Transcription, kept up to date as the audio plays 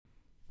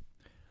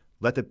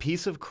Let the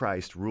peace of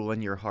Christ rule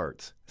in your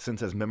hearts,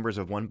 since as members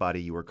of one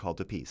body you are called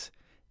to peace.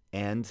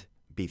 And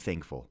be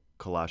thankful.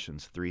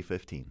 Colossians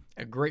 3:15.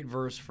 A great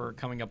verse for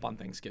coming up on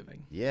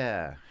Thanksgiving.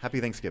 Yeah.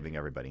 Happy Thanksgiving,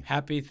 everybody.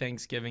 Happy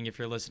Thanksgiving if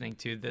you're listening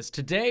to this.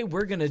 Today,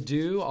 we're going to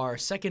do our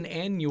second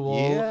annual...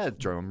 Yeah,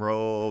 drum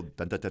roll.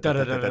 Dun, dun, dun, dun,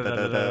 dun, dun,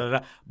 dun,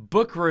 dun.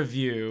 Book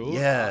review.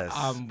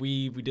 Yes.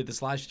 We did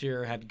this last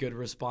year, had good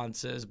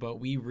responses, but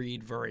we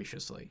read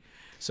voraciously.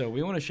 So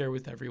we want to share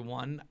with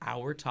everyone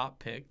our top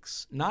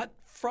picks, not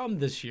from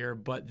this year,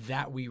 but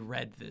that we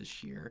read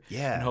this year.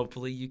 Yeah. And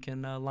hopefully you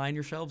can line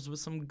your shelves with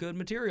some good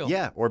material.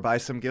 Yeah, or buy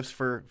some gifts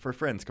for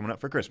friends coming up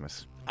for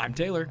Christmas. I'm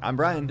Taylor. I'm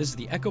Brian. This is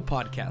the Echo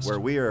Podcast, where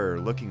we are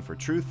looking for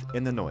truth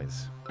in the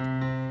noise.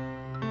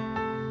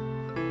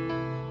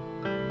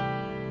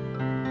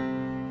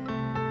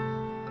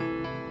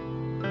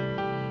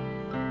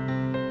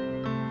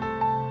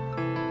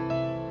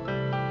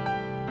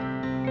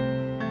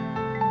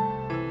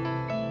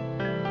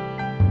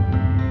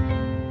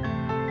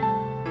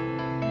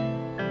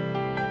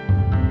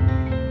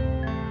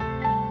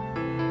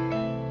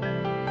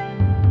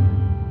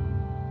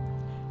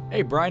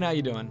 Hey, Brian, how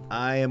you doing?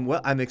 I am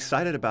well. I'm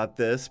excited about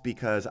this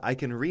because I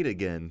can read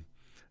again.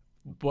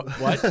 What?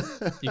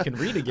 You can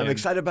read again? I'm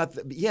excited about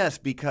yes,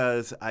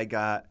 because I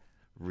got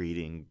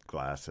reading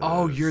glasses.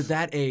 Oh, you're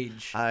that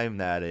age. I'm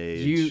that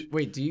age.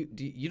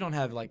 You don't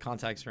have like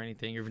contacts or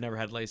anything? You've never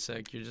had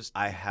LASIK? You're just...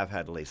 I have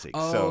had LASIK.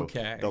 Oh, so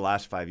okay. The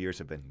last 5 years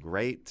have been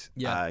great.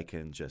 Yeah. I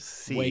can just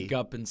see. Wake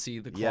up and see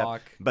the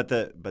clock. But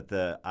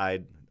the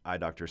eye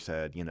doctor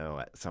said,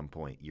 at some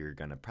point you're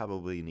going to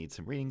probably need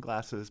some reading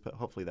glasses, but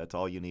hopefully that's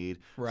all you need.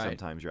 Right.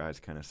 Sometimes your eyes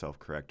kind of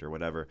self-correct or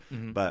whatever.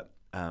 Mm-hmm. But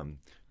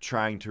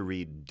trying to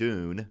read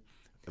Dune,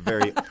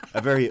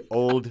 a very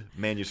old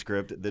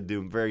manuscript, the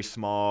Dune, very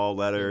small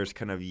letters,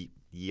 kind of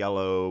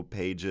yellow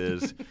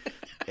pages.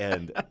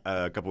 And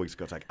a couple weeks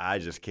ago, it's like, I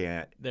just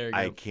can't. There you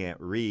I go.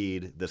 can't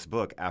read this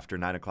book after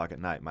 9 o'clock at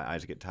night. My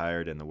eyes get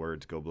tired and the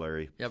words go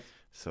blurry. Yep.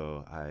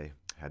 So I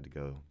had to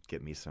go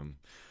get me some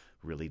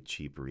really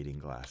cheap reading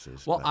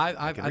glasses. Well, but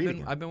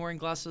I've been wearing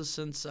glasses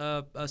since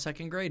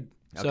second grade.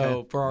 So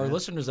Okay. for our Yeah.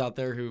 listeners out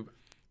there who,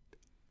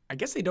 I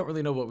guess they don't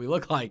really know what we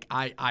look like.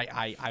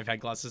 I've had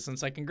glasses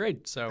since second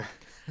grade. So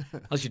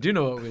unless you do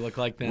know what we look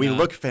like, then we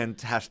look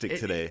fantastic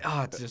today.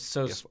 It's just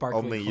so sparkly.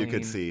 Only you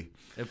could clean. see.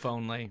 If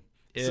only.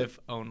 If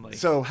only.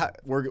 So how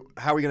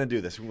are we going to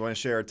do this? We want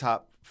to share our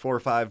top 4 or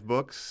 5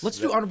 books? Let's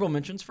do honorable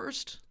mentions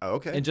first. Oh,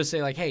 okay. And just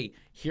say like, hey,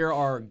 here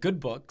are good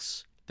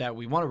books that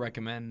we want to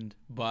recommend,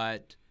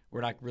 but we're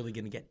not really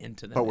going to get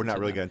into them. But we're not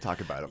really going to talk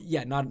about them.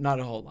 Yeah, not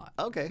a whole lot.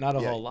 Okay. Not a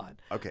Yeah. whole lot.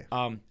 Okay.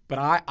 But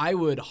I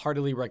would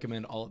heartily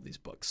recommend all of these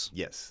books.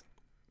 Yes.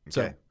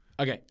 So, Okay.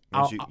 okay.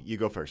 Why don't you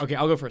go first. Okay,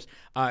 I'll go first.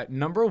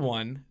 Number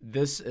one,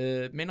 this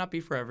may not be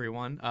for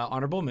everyone.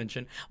 Honorable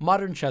mention,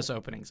 modern chess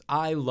openings.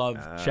 I love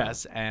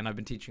chess, and I've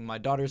been teaching my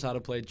daughters how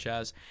to play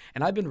chess,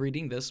 and I've been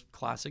reading this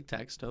classic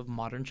text of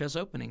modern chess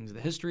openings,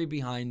 the history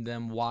behind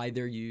them, why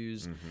they're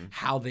used,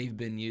 how they've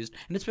been used,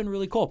 and it's been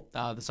really cool.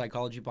 The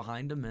psychology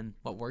behind them and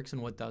what works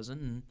and what doesn't,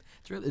 and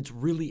it's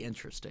really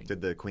interesting.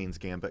 Did the Queen's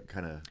Gambit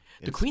kind of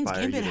The Queen's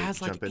Gambit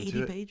has like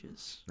 80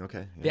 pages.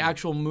 Okay. The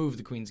actual move,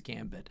 the Queen's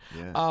Gambit.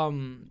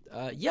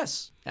 Yeah.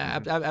 Yes,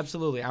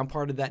 absolutely. I'm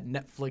part of that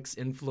Netflix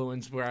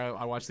influence where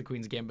I watch the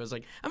Queen's Gambit. I was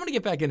like, I'm going to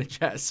get back into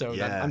chess. So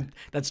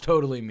that's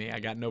totally me. I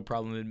got no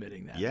problem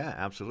admitting that. Yeah,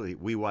 absolutely.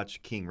 We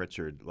watched King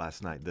Richard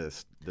last night,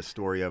 the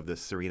story of the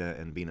Serena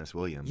and Venus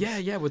Williams.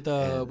 Yeah, with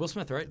Will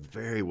Smith, right?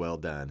 Very well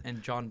done.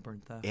 And John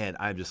Bernthal. And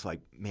I'm just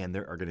like, man,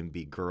 there are going to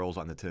be girls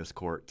on the tennis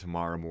court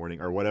tomorrow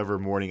morning or whatever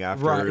morning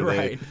after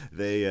Right.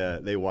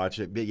 they watch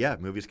it. But yeah,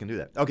 movies can do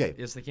that. Okay.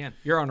 Yes, they can.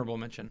 Your honorable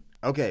mention.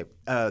 Okay.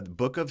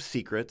 Book of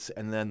Secrets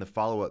and then the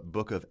follow-up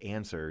Book of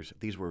Answers.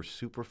 These were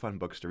super fun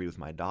books to read with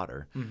my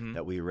daughter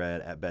that we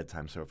read at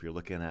bedtime. So if you're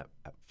looking at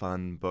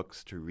fun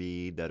books to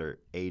read that are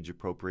age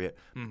appropriate,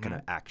 kind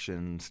of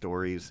action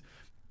stories,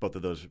 both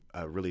of those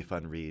really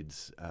fun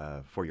reads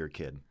for your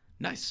kid.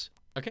 Nice.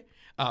 Okay.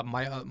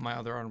 My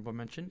other honorable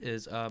mention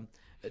is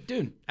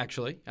Dune.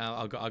 Actually,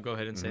 I'll go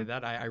ahead and say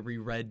that I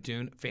reread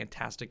Dune.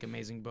 Fantastic,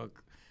 amazing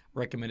book.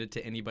 Recommend it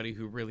to anybody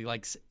who really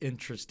likes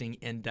interesting,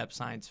 in-depth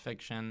science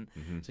fiction.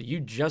 So you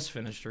just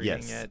finished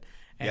reading it,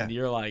 and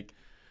you're like,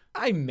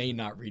 I may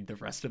not read the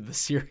rest of the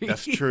series.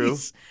 That's true.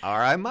 Or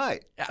I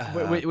might.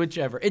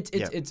 Whichever. It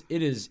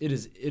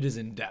is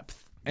in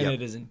depth and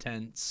it is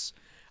intense.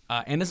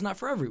 And it's not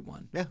for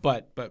everyone. Yeah.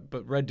 But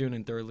read Dune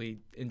and thoroughly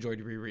enjoyed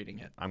rereading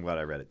it. I'm glad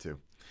I read it too.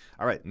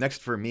 All right,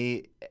 next for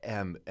me,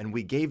 and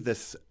we gave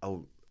this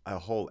a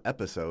whole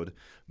episode,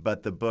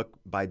 but the book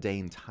by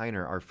Dane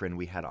Tyner, our friend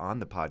we had on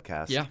the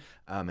podcast,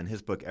 and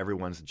his book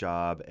Everyone's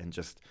Job, and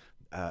just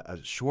a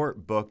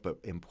short book but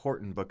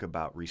important book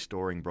about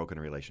restoring broken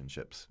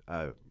relationships.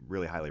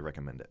 Really highly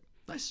recommend it.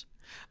 Nice.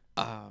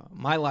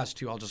 My last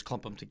two, I'll just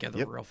clump them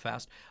together real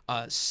fast.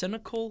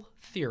 Cynical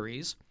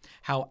Theories,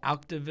 How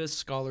Activist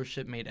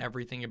Scholarship Made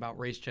Everything About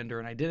Race, Gender,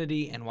 and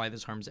Identity, and Why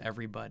This Harms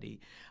Everybody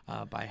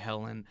by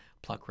Helen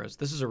Pluckrose.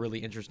 This is a really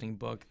interesting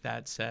book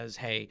that says,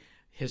 hey,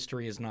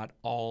 history is not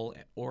all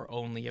or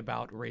only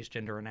about race,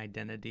 gender, and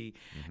identity.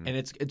 And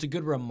it's a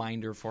good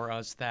reminder for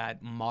us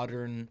that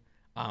modern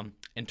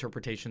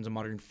interpretations and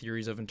modern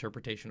theories of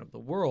interpretation of the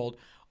world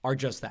are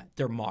just that.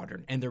 They're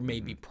modern, and there may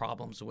be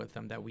problems with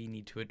them that we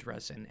need to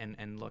address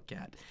and look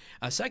at.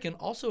 Second,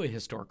 also a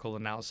historical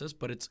analysis,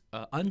 but it's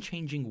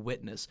Unchanging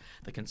Witness,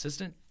 the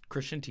consistent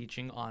Christian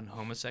teaching on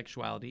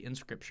homosexuality in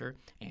Scripture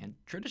and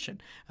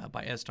tradition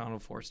by S.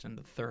 Donald Fortson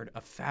III.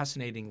 A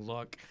fascinating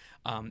look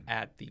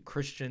at the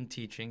Christian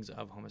teachings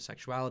of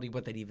homosexuality,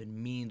 what that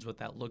even means, what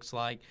that looks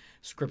like,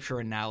 Scripture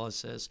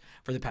analysis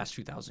for the past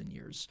 2,000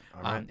 years.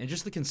 And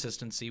just the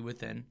consistency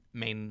within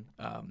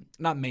not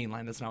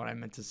mainline, that's not what I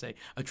meant to say,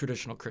 a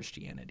traditional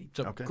Christianity.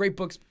 So great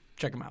books.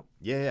 Check them out.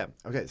 Yeah.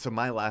 Okay, so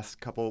my last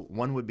couple,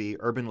 one would be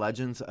Urban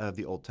Legends of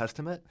the Old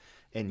Testament,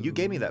 and you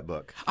gave me that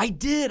book. I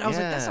did. I was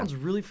like, that sounds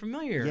really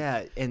familiar.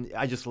 Yeah, and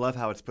I just love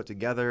how it's put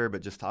together,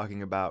 but just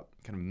talking about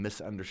kind of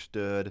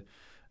misunderstood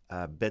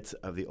bits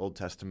of the Old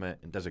Testament.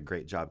 It does a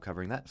great job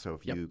covering that. So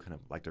if you kind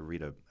of like to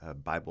read a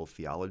Bible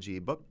theology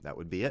book, that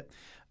would be it.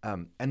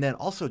 And then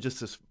also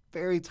just this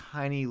very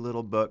tiny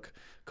little book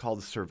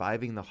called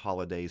Surviving the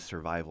Holidays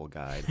Survival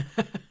Guide.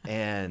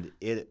 And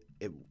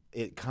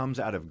it comes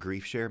out of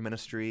Grief Share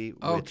Ministry,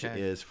 which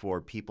is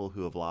for people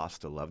who have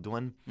lost a loved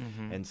one.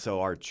 And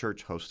so our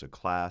church hosts a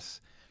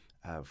class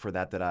for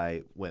that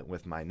I went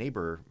with my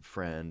neighbor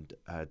friend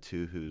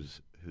to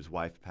whose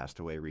wife passed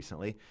away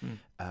recently.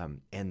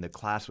 And the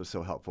class was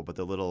so helpful, but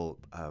the little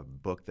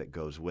book that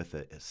goes with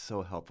it is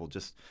so helpful.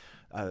 Just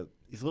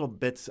these little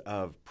bits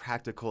of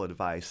practical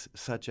advice,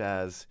 such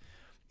as,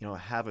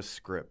 have a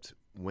script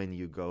when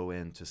you go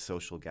into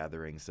social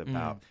gatherings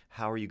about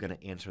how are you going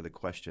to answer the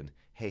question,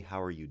 hey,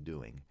 how are you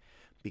doing?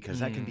 Because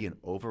that can be an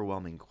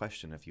overwhelming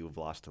question if you've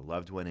lost a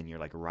loved one and you're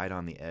like right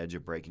on the edge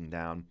of breaking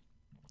down.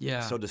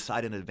 Yeah. So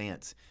decide in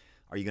advance,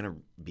 are you going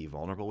to be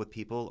vulnerable with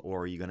people,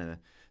 or are you going to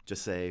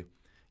just say,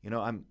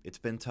 it's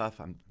been tough,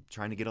 I'm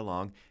trying to get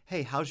along.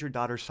 Hey, how's your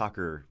daughter's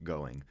soccer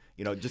going?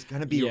 Just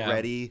kind of be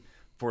ready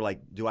for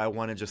do I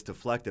want to just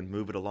deflect and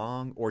move it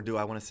along, or do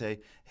I want to say,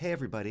 hey,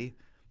 everybody,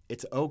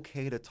 it's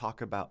okay to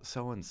talk about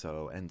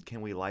so-and-so, and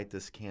can we light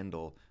this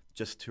candle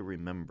just to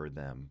remember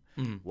them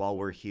while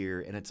we're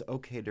here? And it's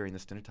okay during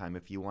this dinner time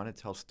if you want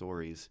to tell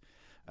stories,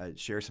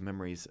 share some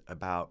memories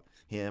about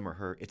him or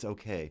her, it's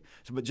okay.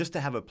 So, but just to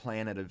have a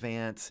plan in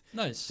advance,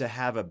 to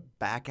have a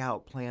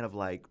back-out plan of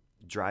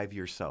drive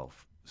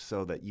yourself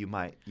so that you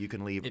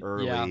can leave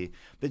early. Yeah.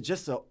 But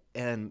just so,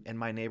 and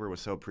my neighbor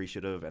was so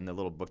appreciative, and the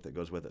little book that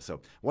goes with it.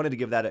 So wanted to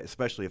give that,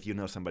 especially if you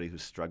know somebody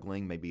who's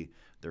struggling, maybe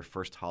their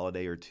first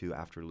holiday or two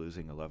after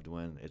losing a loved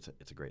one. It's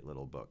a great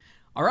little book.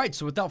 All right,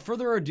 so without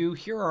further ado,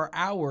 here are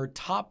our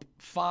top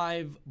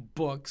 5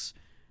 books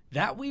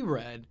that we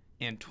read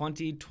in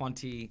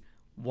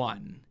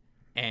 2021.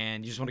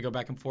 And you just want to go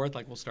back and forth?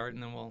 We'll start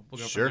and then we'll go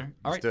from there?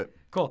 All right,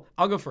 cool.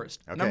 I'll go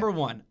first. Okay. Number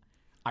 1.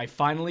 I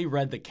finally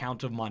read The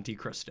Count of Monte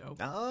Cristo.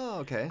 Oh,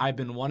 okay. I've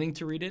been wanting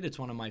to read it. It's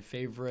one of my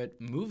favorite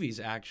movies,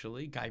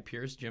 actually. Guy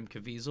Pearce, Jim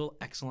Caviezel,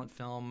 excellent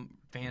film,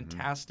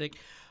 fantastic.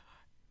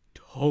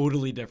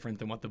 Totally different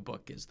than what the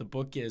book is. The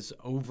book is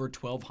over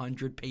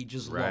 1,200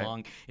 pages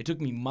long. It took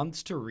me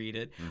months to read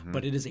it,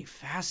 but it is a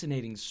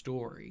fascinating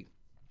story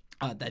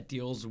that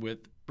deals with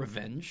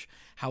revenge,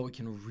 how it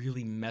can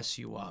really mess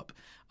you up,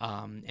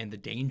 and the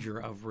danger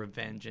of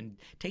revenge and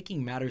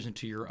taking matters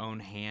into your own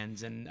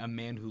hands, and a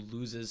man who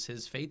loses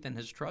his faith and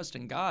his trust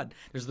in God.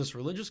 There's this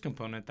religious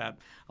component that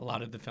a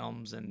lot of the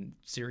films and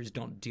series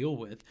don't deal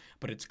with,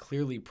 but it's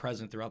clearly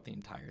present throughout the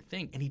entire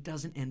thing, and he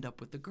doesn't end up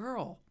with the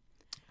girl.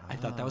 I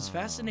thought that was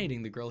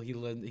fascinating. The girl he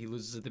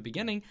loses at the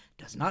beginning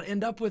does not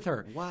end up with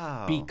her.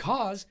 Wow.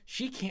 Because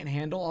she can't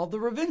handle all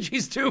the revenge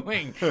he's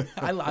doing.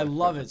 I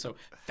love it. So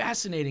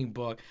fascinating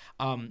book.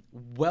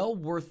 Well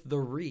worth the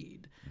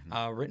read.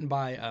 Written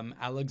by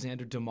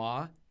Alexander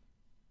Dumas.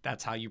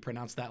 That's how you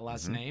pronounce that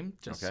last name,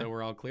 just so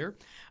we're all clear.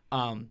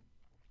 And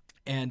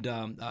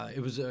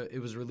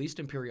it was released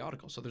in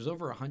periodical. So there's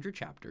over 100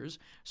 chapters.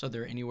 So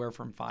they're anywhere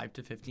from 5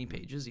 to 15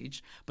 pages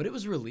each. But it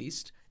was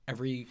released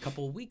every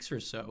couple of weeks or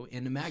so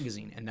in a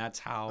magazine, and that's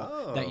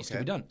how that used to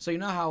be done. So you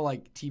know how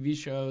TV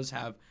shows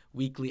have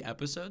weekly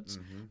episodes?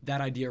 That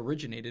idea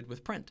originated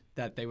with print,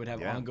 that they would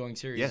have ongoing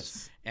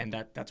series, and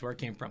that's where it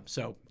came from.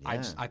 So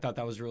I thought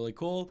that was really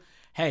cool.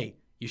 Hey,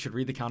 you should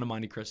read The Count of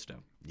Monte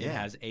Cristo. It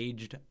has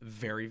aged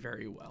very,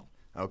 very well.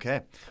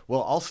 Okay.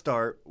 Well, I'll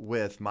start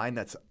with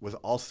mine was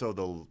also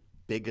the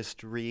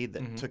biggest read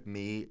that took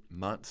me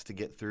months to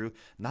get through,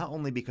 not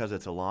only because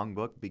it's a long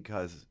book, but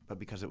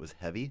because it was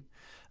heavy.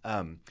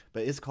 But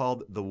it's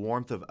called The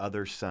Warmth of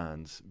Other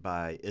Suns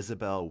by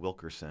Isabel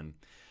Wilkerson.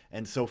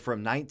 And so from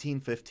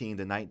 1915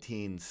 to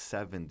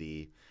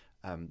 1970,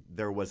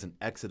 there was an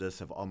exodus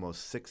of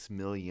almost 6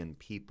 million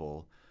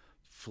people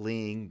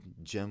fleeing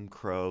Jim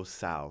Crow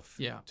South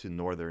to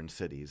northern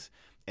cities.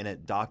 And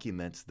it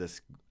documents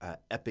this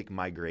epic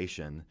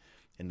migration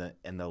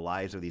in the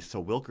lives of these. So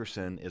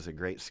Wilkerson is a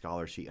great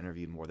scholar. She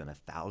interviewed more than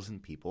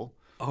 1,000 people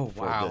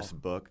for this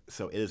book.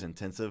 So it is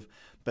intensive.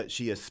 But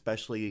she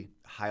especially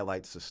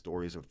highlights the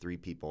stories of 3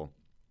 people.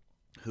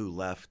 who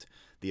left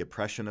the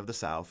oppression of the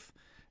South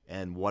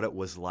and what it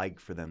was like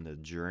for them to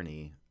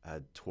journey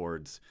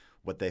towards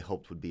what they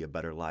hoped would be a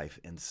better life.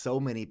 And so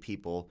many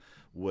people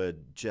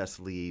would just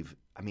leave.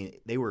 I mean,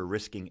 they were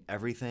risking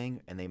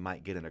everything, and they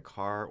might get in a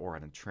car or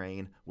on a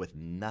train with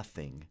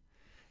nothing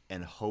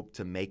and hope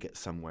to make it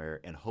somewhere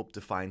and hope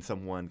to find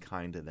someone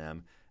kind to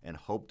them and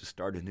hope to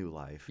start a new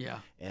life. Yeah.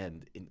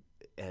 And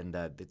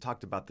they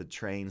talked about the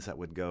trains that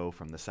would go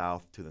from the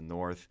south to the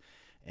north.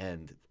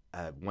 And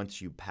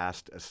once you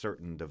passed a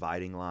certain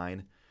dividing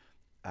line,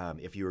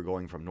 if you were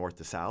going from north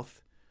to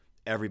south,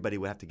 everybody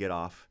would have to get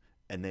off,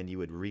 and then you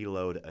would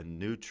reload a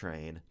new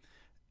train,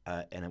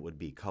 and it would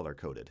be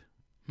color-coded.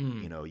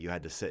 You know, you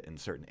had to sit in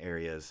certain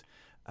areas.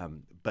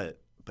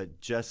 But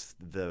just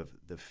the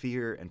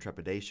fear and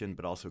trepidation,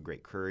 but also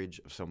great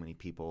courage of so many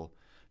people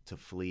to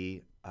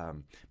flee.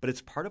 But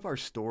it's part of our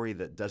story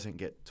that doesn't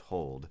get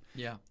told.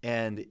 Yeah.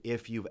 And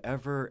if you've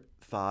ever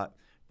thought,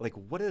 like,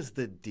 what is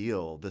the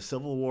deal? The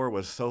Civil War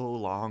was so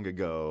long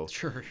ago.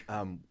 Sure.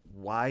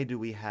 Why do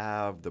we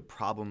have the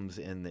problems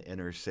in the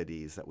inner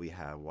cities that we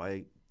have?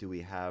 Why do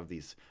we have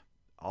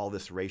all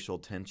this racial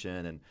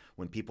tension? And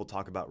when people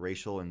talk about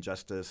racial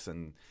injustice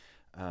and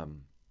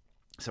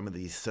some of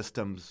these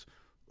systems,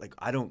 like,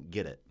 I don't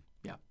get it.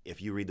 Yeah.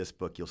 If you read this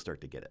book, you'll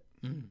start to get it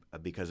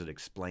because it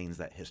explains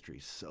that history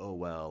so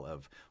well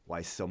of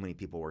why so many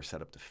people were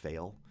set up to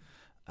fail.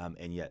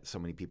 And yet so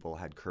many people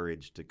had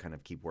courage to kind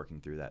of keep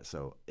working through that.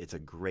 So it's a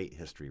great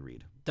history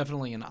read.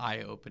 Definitely an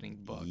eye-opening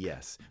book.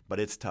 Yes, but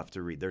it's tough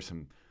to read. There's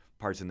some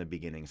parts in the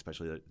beginning,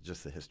 especially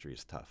just the history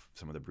is tough.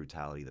 Some of the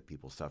brutality that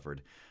people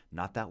suffered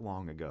not that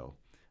long ago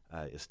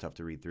is tough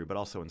to read through, but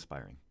also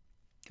inspiring.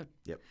 Good.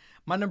 Yep.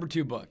 My number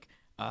 2 book,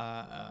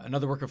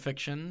 another work of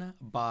fiction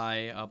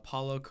by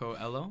Paulo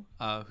Coelho,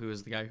 who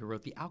is the guy who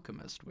wrote The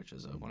Alchemist, which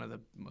is one of the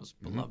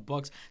most beloved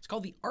books. It's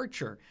called The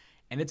Archer,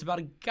 and it's about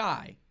a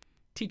guy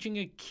teaching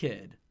a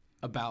kid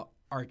about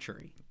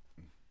archery.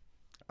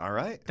 All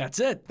right. That's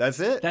it. That's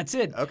it. That's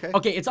it. Okay.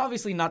 Okay. It's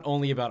obviously not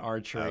only about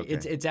archery. Okay.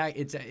 It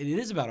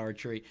is about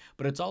archery,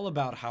 but it's all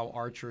about how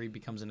archery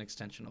becomes an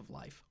extension of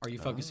life. Are you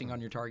focusing on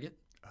your target?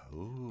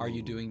 Oh. Are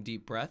you doing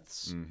deep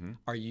breaths? Mm-hmm.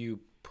 Are you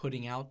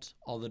putting out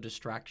all the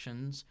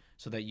distractions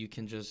so that you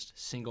can just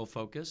single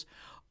focus?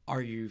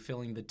 Are you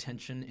feeling the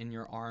tension in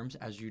your arms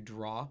as you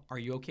draw? Are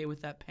you okay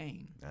with that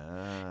pain?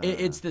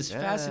 It's this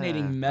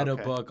fascinating meta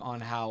book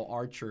on how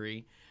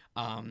archery,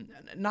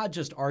 not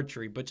just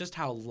archery, but just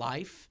how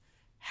life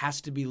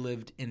has to be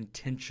lived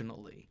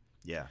intentionally.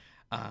 Yeah.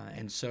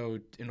 And so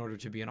in order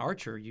to be an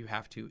archer, you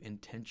have to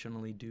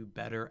intentionally do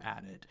better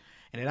at it.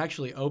 And it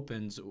actually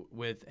opens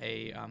with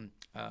a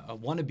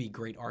wannabe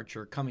great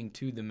archer coming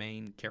to the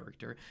main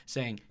character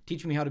saying,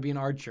 "Teach me how to be an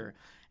archer."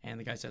 And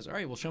the guy says, "All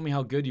right, well, show me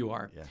how good you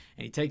are." Yeah.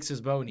 And he takes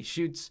his bow and he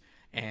shoots,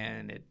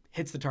 and it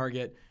hits the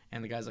target.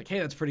 And the guy's like, "Hey,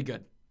 that's pretty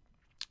good.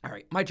 All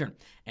right, my turn."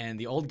 And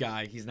the old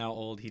guy, he's now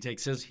old, he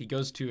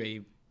goes to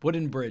a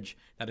wooden bridge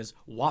that is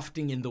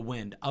wafting in the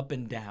wind up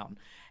and down.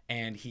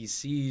 And he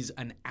sees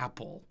an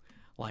apple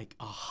like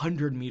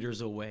 100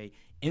 meters away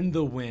in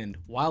the wind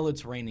while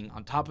it's raining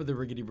on top of the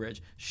rickety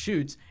bridge,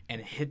 shoots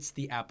and hits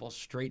the apple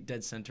straight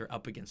dead center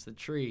up against the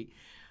tree.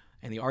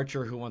 And the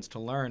archer who wants to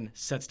learn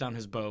sets down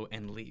his bow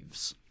and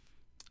leaves.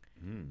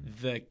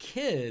 The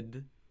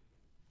kid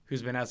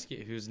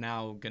who's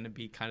now going to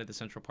be kind of the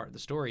central part of the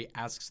story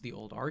asks the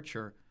old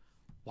archer,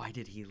 "Why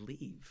did he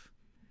leave?"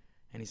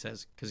 And he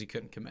says, "Because he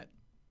couldn't commit."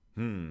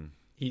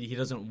 He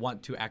doesn't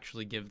want to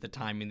actually give the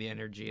time and the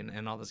energy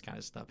and all this kind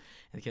of stuff.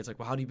 And the kid's like,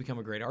 "Well, how do you become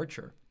a great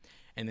archer?"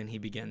 And then he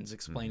begins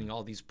explaining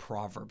all these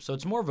proverbs. So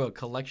it's more of a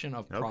collection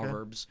of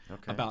proverbs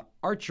about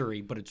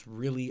archery, but it's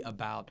really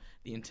about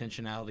the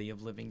intentionality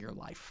of living your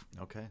life.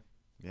 Okay.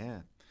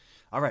 Yeah.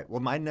 All right. Well,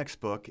 my next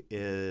book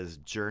is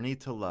Journey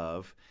to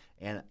Love,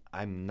 and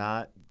I'm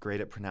not great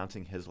at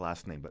pronouncing his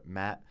last name, but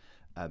Matt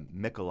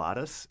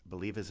Mikolotas, I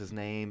believe is his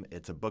name.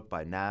 It's a book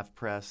by Nav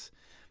Press,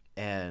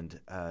 and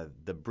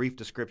the brief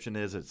description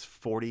is it's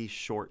 40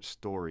 short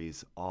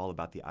stories all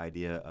about the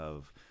idea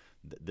of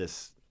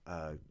this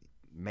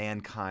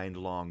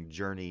mankind-long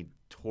journey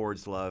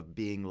towards love,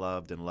 being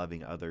loved and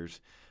loving others.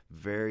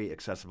 Very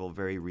accessible,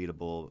 very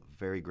readable,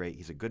 very great.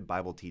 He's a good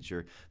Bible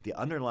teacher. The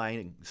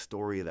underlying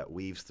story that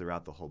weaves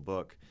throughout the whole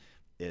book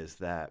is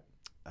that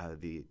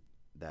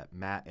that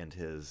Matt and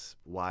his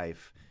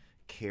wife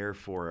care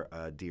for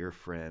a dear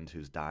friend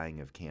who's dying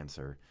of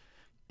cancer,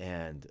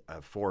 and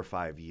a 4 or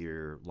 5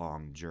 year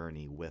long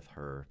journey with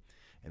her.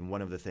 And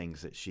one of the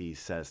things that she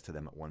says to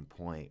them at one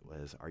point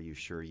was, "Are you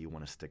sure you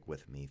want to stick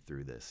with me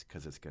through this?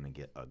 Because it's going to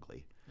get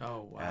ugly.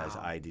 Oh, wow. As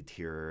I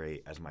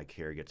deteriorate, as my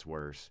care gets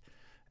worse,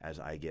 as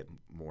I get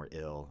more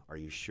ill, are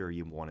you sure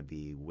you want to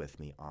be with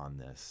me on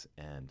this?"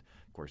 And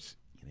of course,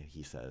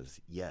 he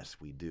says, "Yes,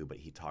 we do." But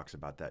he talks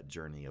about that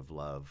journey of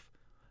love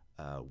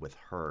with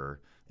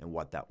her and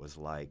what that was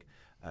like.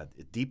 A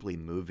deeply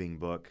moving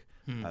book.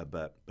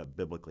 But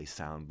biblically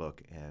sound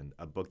book, and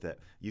a book that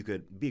you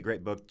could be a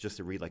great book just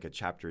to read like a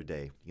chapter a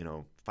day,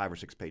 5 or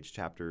 6 page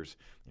chapters,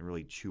 and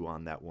really chew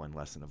on that one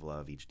lesson of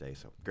love each day.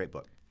 So great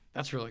book.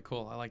 That's really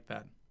cool. I like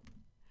that.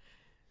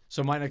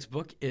 So my next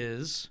book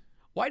is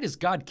Why Does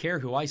God Care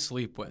Who I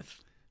Sleep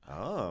With?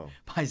 Oh.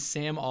 By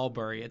Sam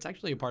Allberry. It's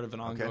actually a part of an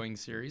ongoing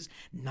series.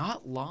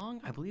 Not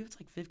long. I believe it's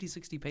like 50,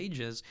 60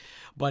 pages.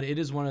 But it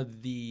is one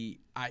of the...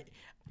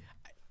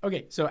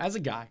 Okay, so as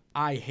a guy,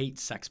 I hate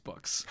sex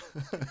books.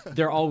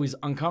 They're always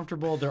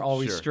uncomfortable. They're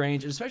always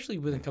strange, especially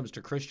when it comes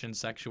to Christian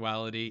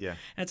sexuality. Yeah.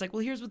 And it's like,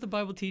 well, here's what the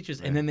Bible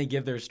teaches. And then they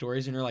give their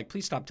stories, and you're like,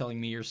 please stop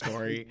telling me your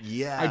story.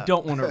 Yeah. I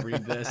don't want to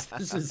read this.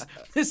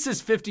 This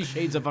is 50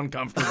 Shades of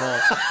Uncomfortable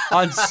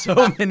on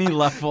so many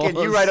levels. Can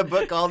you write a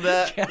book on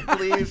that,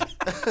 please?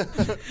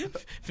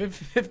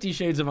 50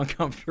 Shades of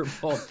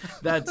Uncomfortable.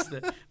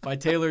 By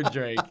Taylor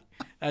Drake.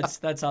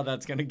 That's how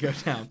that's going to go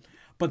down.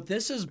 But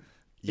this is...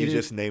 You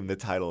just named the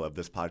title of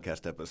this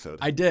podcast episode.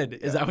 I did.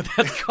 Is that what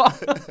that's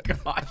called? Oh,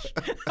 gosh.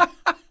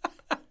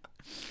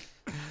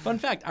 Fun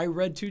fact, I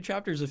read 2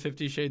 chapters of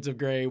 50 Shades of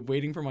Grey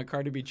waiting for my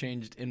car to be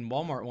changed in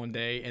Walmart one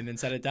day and then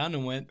set it down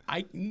and went,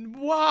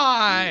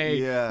 why?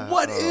 Yeah.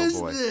 What is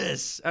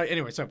this?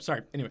 Anyway,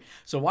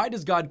 so why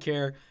does God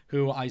care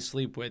who I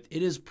sleep with?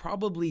 It is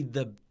probably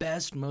the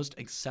best, most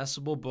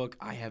accessible book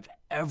I have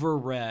ever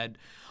read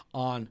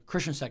on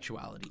Christian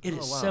sexuality. It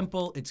is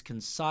simple, it's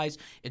concise,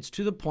 it's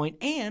to the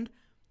point, and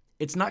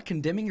it's not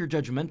condemning or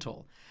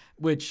judgmental,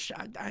 which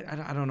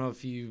I don't know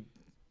if you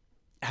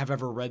have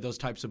ever read those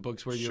types of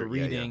books where you're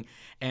reading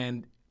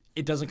and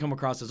it doesn't come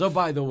across as, oh,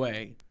 by the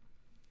way,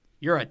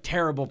 you're a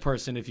terrible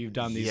person if you've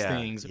done these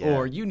things,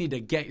 or you need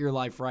to get your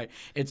life right.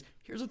 It's,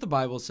 here's what the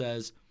Bible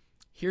says,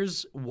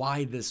 here's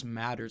why this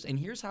matters, and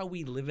here's how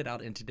we live it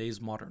out in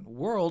today's modern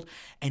world,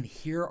 and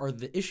here are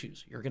the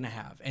issues you're going to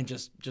have. And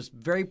just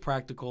very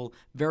practical,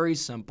 very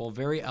simple,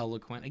 very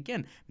eloquent.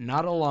 Again,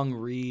 not a long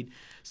read.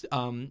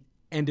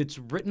 And it's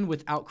written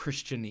without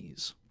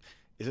Christianese.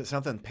 Is it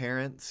something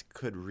parents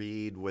could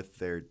read with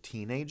their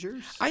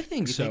teenagers? I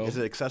think so. Is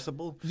it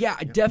accessible? Yeah,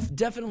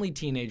 definitely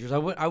teenagers. I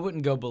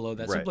wouldn't go below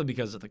that simply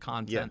because of the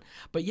content.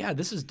 Yeah. But yeah,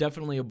 this is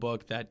definitely a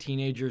book that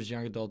teenagers,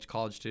 young adults,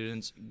 college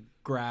students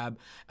grab.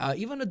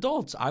 Even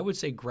adults, I would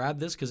say grab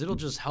this because it'll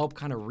just help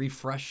kind of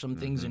refresh some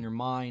things in your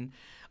mind,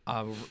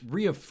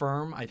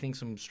 reaffirm, I think,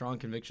 some strong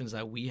convictions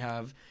that we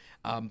have.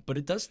 But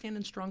it does stand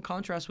in strong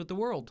contrast with the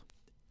world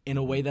in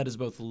a way that is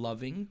both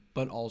loving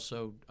but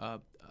also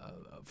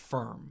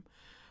firm.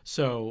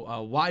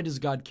 So Why Does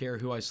God Care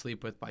Who I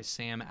Sleep With by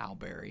Sam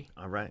Allberry.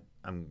 All right.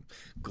 I'm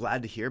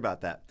glad to hear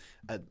about that.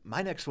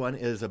 My next one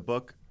is a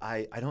book.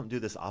 I don't do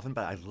this often,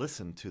 but I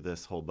listened to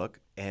this whole book,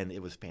 and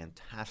it was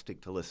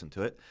fantastic to listen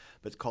to it.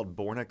 But it's called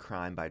Born a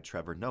Crime by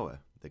Trevor Noah,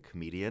 the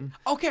comedian.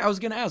 Okay, I was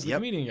going to ask, the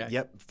comedian guy.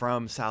 Yep,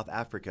 from South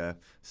Africa.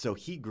 So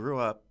he grew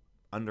up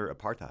under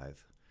apartheid.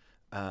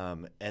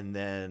 And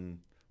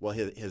then... Well,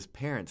 his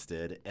parents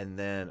did, and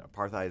then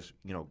apartheid,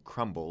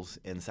 crumbles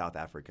in South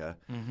Africa,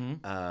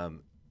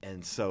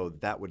 and so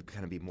that would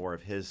kind of be more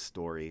of his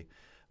story.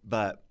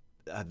 But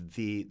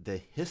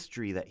the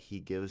history that he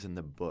gives in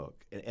the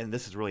book, and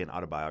this is really an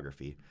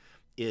autobiography,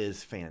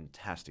 is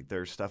fantastic.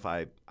 There's stuff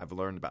I've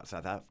learned about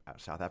South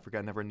Africa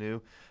I never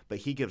knew, but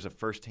he gives a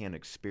firsthand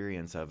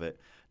experience of it.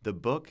 The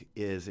book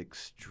is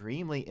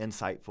extremely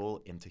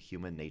insightful into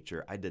human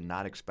nature. I did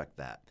not expect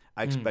that.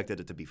 I expected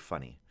it to be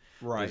funny.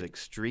 Right. It was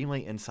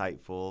extremely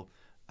insightful,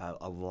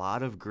 a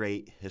lot of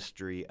great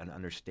history and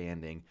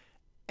understanding,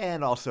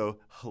 and also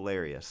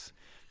hilarious.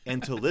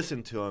 And to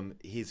listen to him,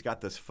 he's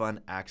got this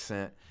fun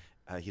accent.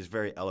 He's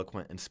very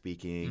eloquent in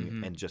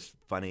speaking and just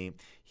funny.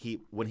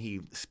 When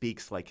he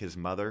speaks like his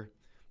mother,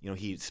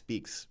 he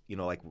speaks,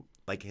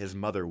 like his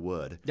mother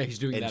would. Yeah, he's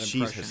doing that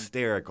impression. And she's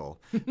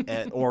hysterical.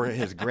 Or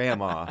his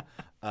grandma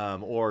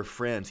or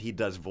friends. He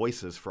does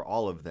voices for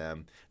all of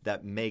them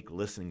that make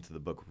listening to the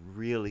book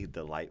really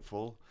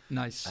delightful.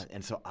 Nice.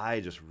 And so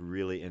I just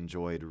really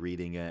enjoyed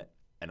reading it.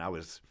 And I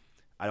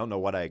don't know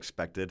what I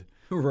expected,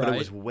 but it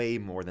was way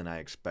more than I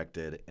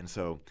expected. And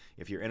so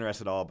if you're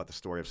interested at all about the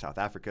story of South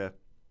Africa,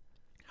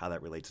 how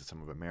that relates to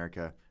some of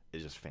America,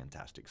 is just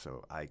fantastic.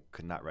 So I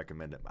could not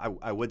recommend it.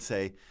 I would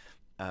say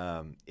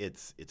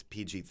it's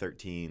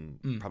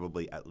PG-13,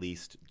 probably at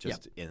least,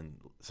 just in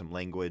some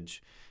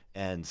language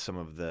and some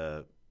of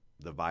the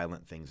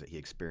violent things that he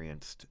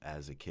experienced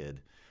as a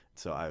kid.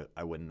 So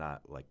I would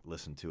not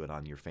listen to it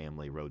on your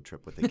family road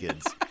trip with the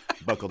kids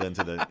buckled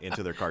into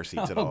their car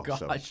seats at all. Oh gosh!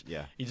 So,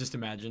 yeah, you just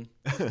imagine.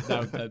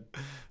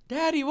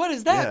 Daddy, what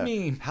does that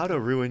mean? How to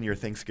ruin your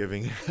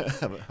Thanksgiving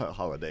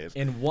holidays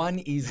in one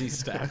easy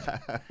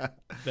step.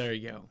 There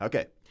you go.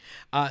 Okay.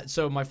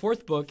 So my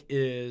fourth book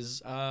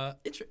is,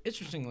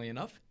 interestingly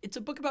enough, it's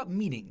a book about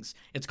meetings.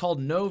 It's called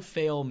No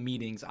Fail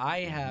Meetings. I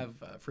have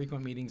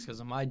frequent meetings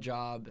because of my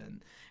job,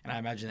 and I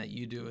imagine that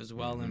you do as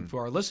well. And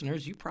for our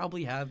listeners, you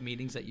probably have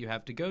meetings that you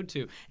have to go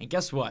to. And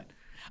guess what?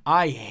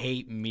 I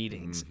hate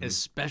meetings,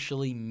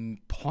 especially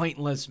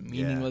pointless,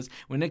 meaningless,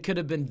 when it could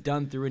have been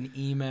done through an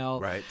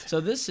email. Right. So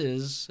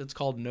it's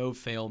called No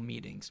Fail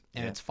Meetings,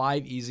 and it's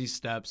 5 easy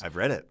steps. I've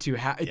read it.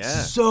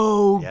 It's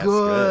so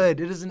good.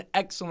 It is an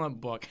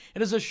excellent book.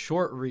 It is a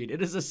short read.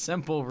 It is a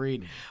simple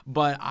read,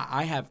 but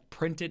I have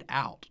printed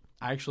out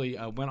I actually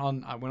went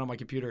on my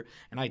computer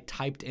and I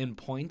typed in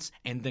points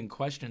and then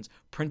questions,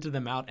 printed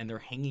them out, and they're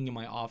hanging in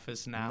my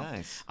office now.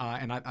 Nice.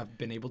 And I've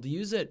been able to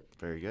use it.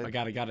 Very good.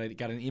 I got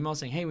an email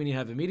saying, hey, we need to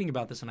have a meeting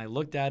about this. And I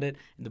looked at it,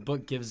 and the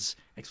book gives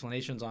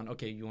explanations on,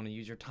 okay, you want to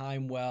use your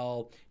time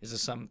well. Is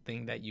this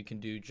something that you can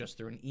do just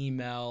through an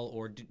email,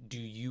 or do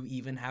you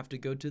even have to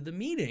go to the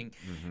meeting?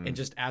 And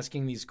just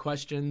asking these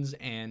questions,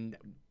 and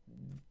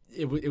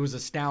it was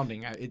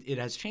astounding. It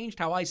has changed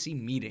how I see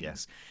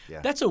meetings.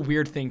 Yeah. That's a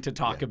weird thing to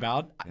talk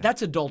about. Yeah.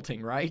 That's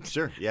adulting, right?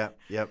 Sure. Yeah.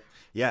 Yep.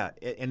 Yeah.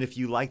 And if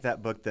you like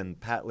that book, then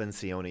Pat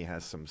Lencioni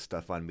has some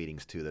stuff on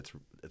meetings too.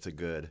 That's a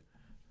good.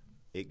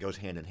 It goes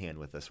hand in hand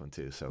with this one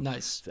too. So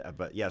nice.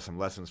 But yeah, some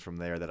lessons from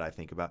there that I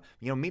think about.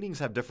 Meetings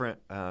have different.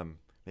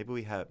 Maybe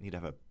we need to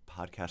have a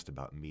podcast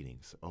about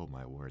meetings. Oh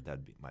my word,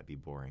 might be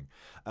boring.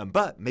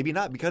 But maybe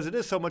not, because it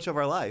is so much of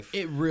our life.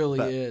 It really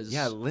is.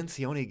 Yeah,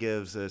 Lencioni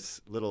gives this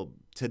little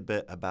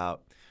tidbit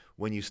about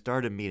when you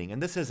start a meeting,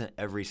 and this isn't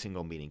every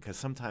single meeting, because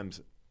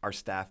sometimes our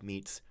staff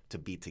meets to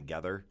be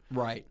together.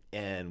 Right.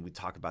 And we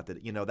talk about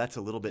that. That's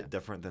a little bit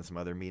different than some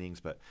other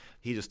meetings, but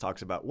he just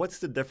talks about what's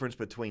the difference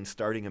between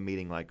starting a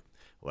meeting like,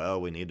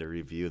 well, we need to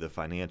review the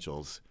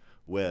financials,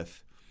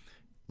 with,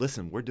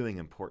 listen, we're doing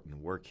important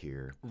work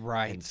here.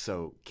 Right. And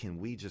so can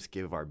we just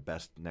give our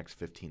best next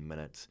 15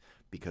 minutes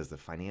because the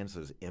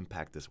finances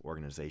impact this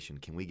organization?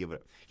 Can we give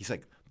it? He's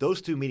like,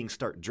 those two meetings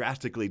start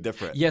drastically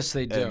different. Yes,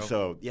 they do. And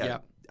so,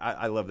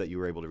 I love that you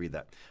were able to read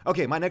that.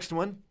 Okay, my next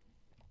one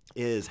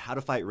is How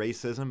to Fight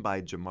Racism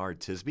by Jemar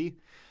Tisby.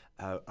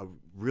 A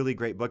really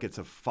great book. It's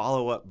a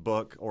follow-up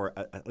book, or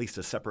at least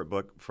a separate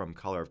book from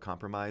Color of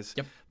Compromise.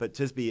 Yep. But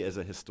Tisby is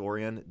a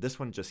historian. This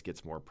one just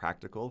gets more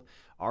practical.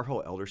 Our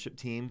whole eldership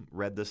team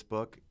read this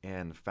book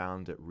and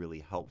found it really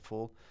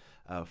helpful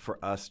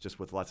for us, just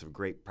with lots of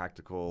great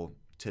practical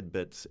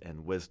tidbits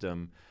and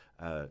wisdom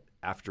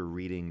after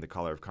reading The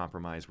Color of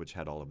Compromise, which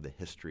had all of the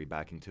history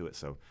backing to it.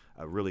 So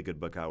a really good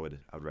book. I would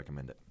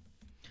recommend it.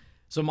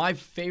 So my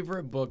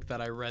favorite book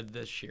that I read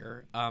this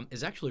year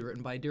is actually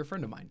written by a dear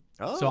friend of mine.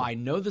 Oh. So I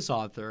know this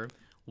author,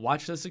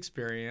 watched this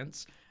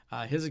experience,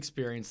 his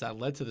experience that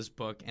led to this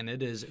book, and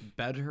it is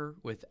Better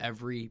with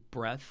Every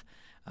Breath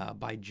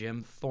by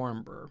Jim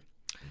Thornber,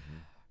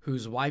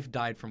 whose wife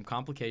died from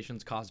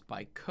complications caused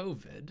by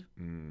COVID,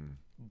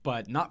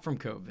 but not from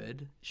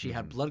COVID. She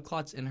had blood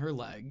clots in her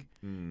leg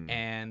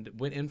and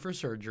went in for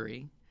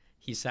surgery.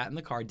 He sat in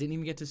the car, didn't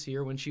even get to see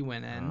her when she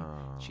went in.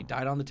 Oh. She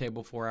died on the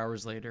table 4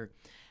 hours later.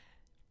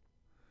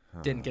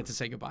 Didn't get to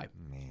say goodbye.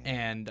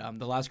 Man. And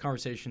the last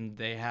conversation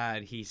they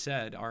had, he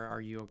said, are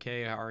you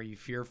okay? Are you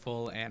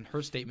fearful? And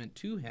her statement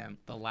to him,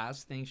 the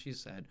last thing she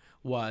said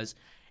was,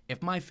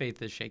 if my faith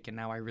is shaken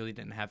now, I really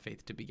didn't have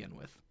faith to begin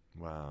with.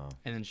 Wow.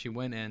 And then she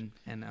went in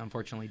and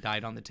unfortunately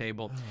died on the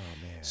table.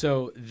 Oh, man.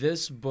 So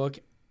this book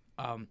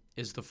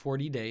is the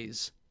 40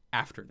 days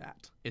after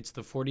that. It's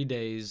the 40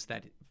 days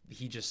that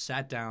he just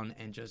sat down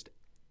and just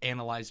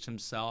analyzed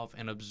himself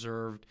and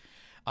observed.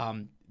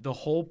 The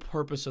whole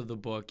purpose of the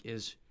book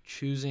is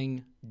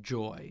choosing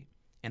joy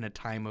in a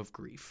time of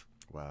grief.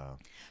 Wow.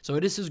 So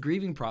it is his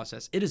grieving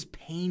process. It is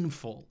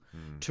painful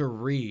to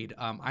read.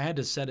 I had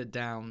to set it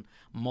down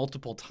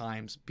multiple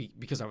times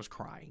because I was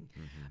crying.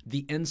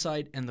 The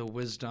insight and the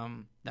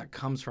wisdom that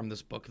comes from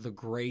this book, the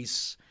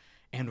grace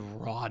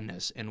and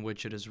rawness in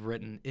which it is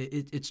written,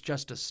 it's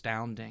just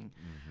astounding.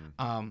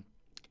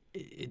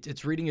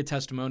 It's reading a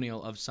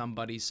testimonial of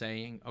somebody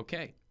saying,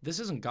 okay, this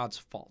isn't God's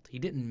fault. He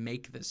didn't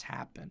make this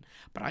happen,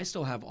 but I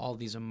still have all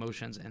these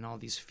emotions and all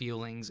these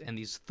feelings and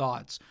these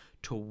thoughts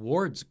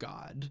towards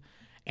God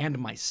and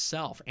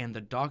myself and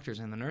the doctors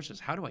and the nurses.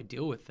 How do I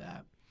deal with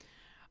that?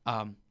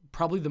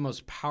 Probably the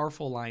most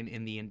powerful line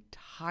in the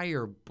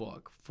entire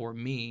book for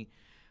me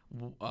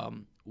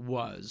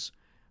was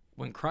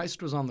when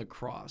Christ was on the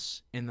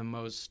cross in the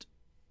most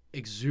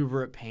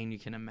exuberant pain you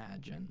can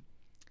imagine.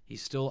 He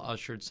still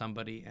ushered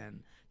somebody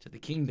in to the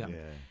kingdom.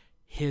 Yeah.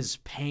 His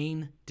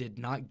pain did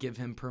not give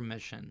him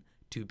permission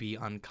to be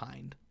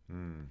unkind.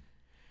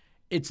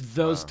 It's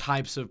those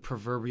types of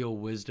proverbial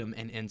wisdom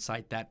and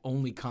insight that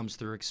only comes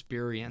through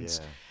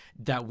experience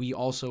that we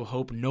also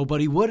hope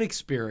nobody would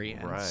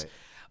experience. Right.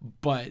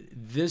 But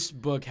this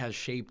book has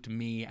shaped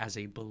me as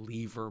a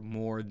believer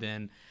more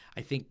than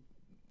I think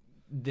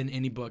than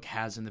any book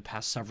has in the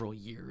past several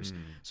years.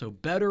 So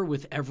Better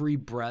with Every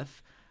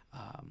Breath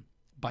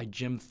by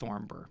Jim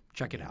Thornber.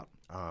 Check it out.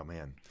 Oh,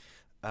 man.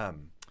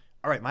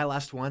 All right, my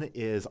last one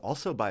is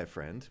also by a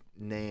friend,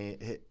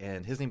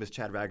 and his name is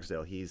Chad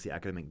Ragsdale. He's the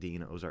academic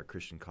dean at Ozark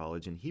Christian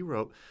College, and he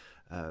wrote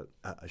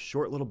a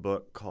short little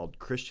book called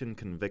Christian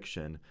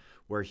Conviction,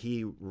 where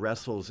he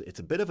wrestles. It's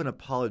a bit of an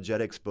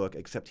apologetics book,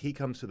 except he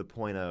comes to the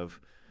point of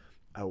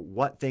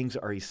what things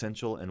are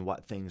essential and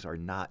what things are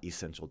not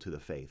essential to the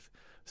faith.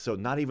 So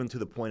not even to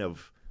the point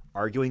of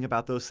arguing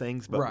about those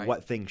things, but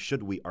what things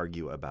should we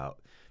argue about?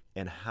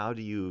 And how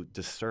do you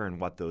discern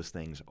what those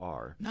things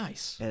are?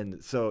 Nice.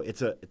 And so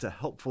it's a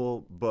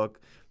helpful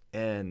book,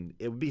 and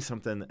it would be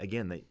something,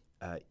 again,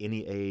 that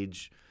any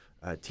age,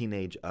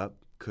 teenage up,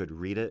 could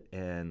read it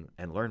and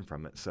learn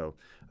from it. So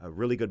a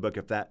really good book.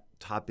 If that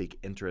topic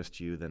interests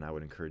you, then I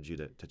would encourage you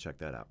to check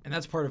that out. And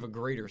that's part of a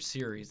greater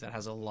series that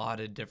has a lot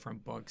of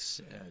different books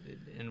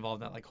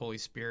involved, that like Holy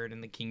Spirit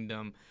and the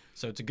Kingdom.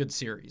 So it's a good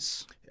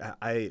series.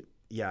 I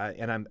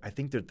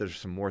think that there's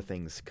some more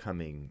things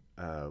coming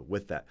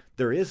with that.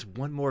 There is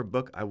one more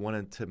book I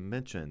wanted to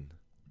mention.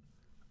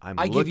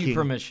 I give you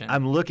permission.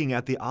 I'm looking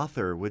at the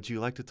author. Would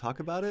you like to talk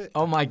about it?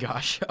 Oh my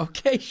gosh.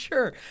 Okay,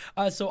 sure.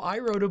 So I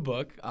wrote a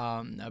book.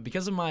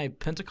 Because of my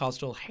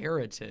Pentecostal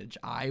heritage,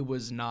 I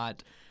was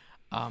not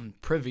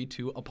privy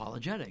to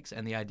apologetics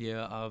and the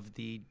idea of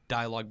the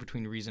dialogue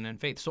between reason and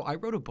faith. So I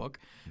wrote a book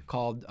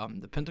called A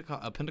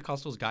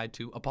Pentecostal's Guide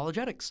to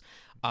Apologetics.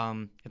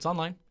 It's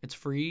online. It's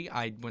free.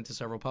 I went to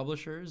several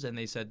publishers, and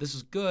they said, this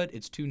is good.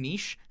 It's too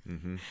niche.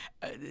 Mm-hmm.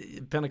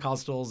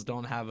 Pentecostals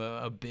don't have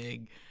a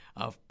big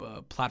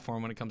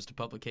platform when it comes to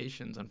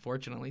publications,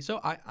 unfortunately. So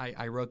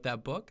I wrote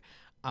that book.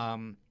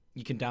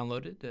 You can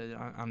download it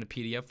on the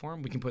PDF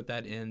form. We can put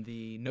that in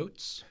the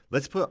notes.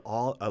 Let's put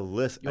a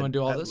list. You want to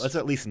do all this? Let's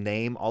at least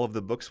name all of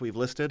the books we've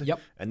listed. Yep.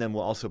 And then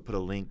we'll also put a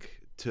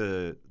link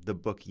to the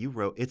book you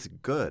wrote. It's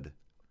good.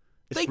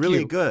 It's Thank really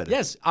you. good.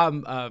 Yes.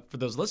 For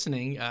those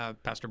listening,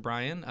 Pastor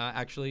Brian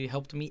actually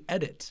helped me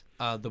edit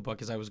the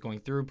book as I was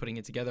going through, putting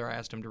it together. I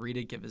asked him to read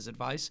it, give his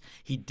advice.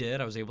 He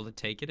did. I was able to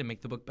take it and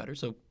make the book better.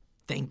 So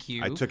thank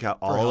you. I took out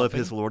all of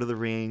his Lord of the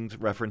Rings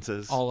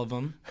references. All of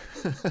them.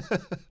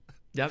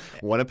 Yep.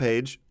 One a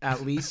page.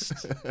 At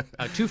least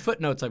 2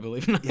 footnotes, I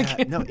believe.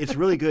 No, it's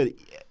really good.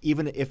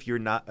 Even if you're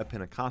not a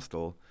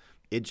Pentecostal,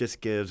 it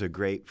just gives a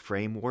great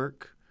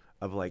framework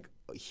of like,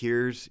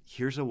 here's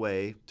a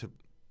way to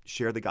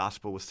share the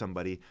gospel with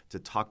somebody, to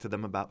talk to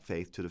them about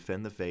faith, to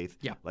defend the faith.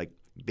 Yeah. Like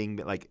being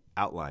like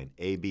outline,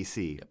 A, B,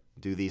 C. Yep.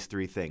 Do these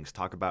 3 things.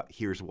 Talk about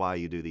here's why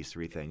you do these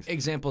 3 things.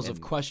 Examples of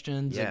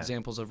questions,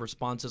 examples of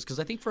responses. Because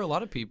I think for a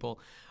lot of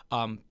people,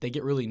 they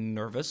get really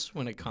nervous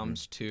when it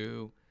comes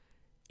to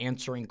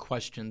answering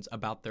questions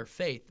about their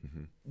faith.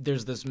 Mm-hmm.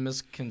 There's this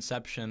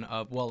misconception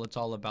of, well, it's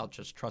all about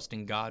just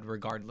trusting God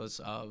regardless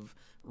of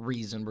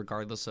reason,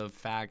 regardless of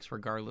facts,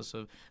 regardless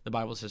of the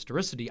Bible's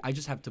historicity. I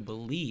just have to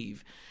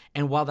believe.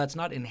 And while that's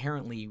not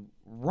inherently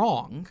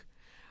wrong,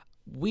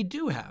 we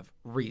do have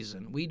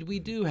reason. We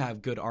do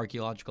have good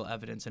archaeological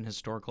evidence and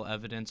historical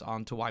evidence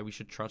onto why we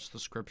should trust the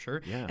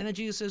Scripture, and that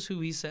Jesus is who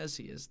he says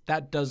he is.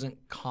 That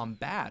doesn't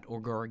combat or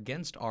go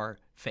against our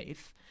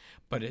faith,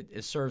 but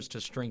it serves to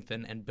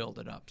strengthen and build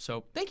it up.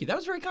 So thank you. That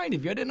was very kind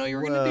of you. I didn't know you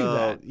were going to do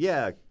that.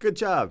 Yeah, good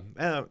job.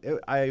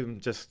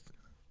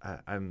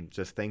 I'm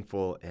just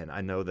thankful, and I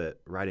know that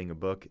writing a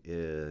book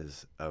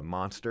is a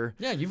monster.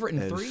 Yeah, you've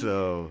written 3?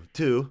 So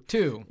 2.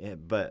 2. Yeah,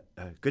 but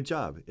good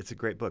job. It's a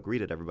great book.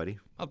 Read it, everybody.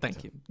 Oh,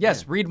 thank you.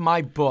 Yes, read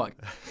my book.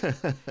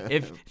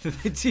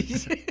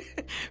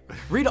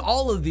 Read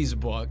all of these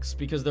books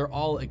because they're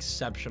all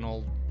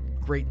exceptional,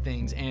 great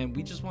things, and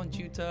we just want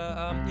you to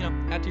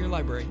add to your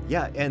library.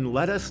 Yeah, and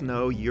let us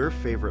know your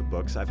favorite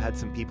books. I've had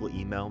some people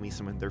email me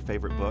some of their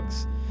favorite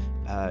books,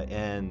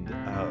 and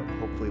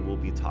hopefully we'll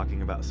be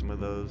talking about some of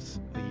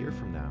those a year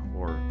from now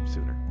or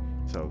sooner.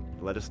 So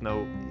let us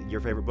know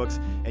your favorite books,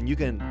 and you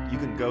can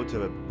go to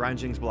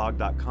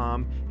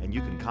brianjingsblog.com and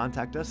you can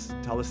contact us,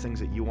 tell us things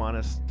that you want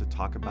us to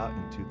talk about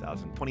in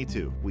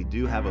 2022. We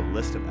do have a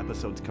list of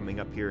episodes coming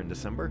up here in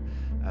December,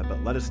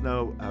 but let us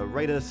know.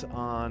 Rate us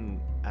on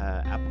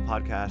Apple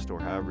Podcast or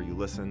however you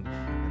listen,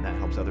 and that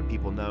helps other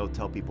people know.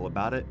 Tell people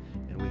about it,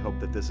 and we hope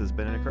that this has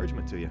been an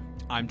encouragement to you.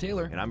 I'm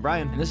Taylor. And I'm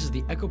Brian. And this is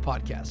the Echo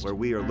Podcast, where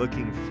we are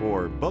looking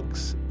for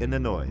books in the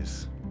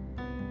noise.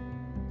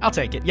 I'll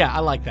take it. Yeah,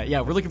 I like that.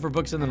 Yeah, we're looking for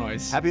books in the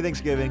noise. Happy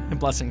Thanksgiving. And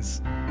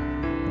blessings.